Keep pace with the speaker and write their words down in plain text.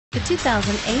The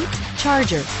 2008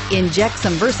 Charger. Inject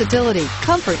some versatility,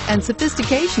 comfort, and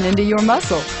sophistication into your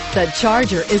muscle. The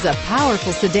Charger is a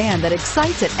powerful sedan that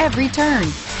excites at every turn.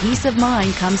 Peace of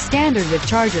mind comes standard with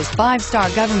Charger's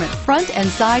 5-star government front and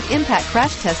side impact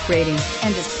crash test rating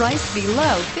and is priced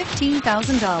below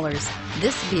 $15,000.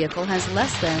 This vehicle has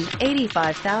less than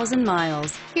 85,000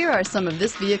 miles. Here are some of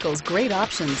this vehicle's great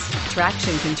options: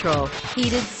 traction control,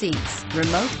 heated seats,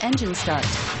 remote engine start,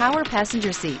 power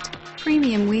passenger seat,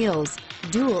 premium wheels,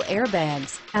 dual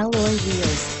airbags, alloy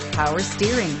wheels, power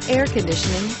steering, air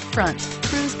conditioning, front,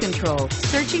 cruise control.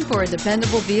 Searching for a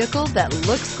dependable vehicle that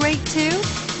looks great too?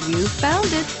 You found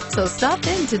it, so stop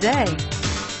in today.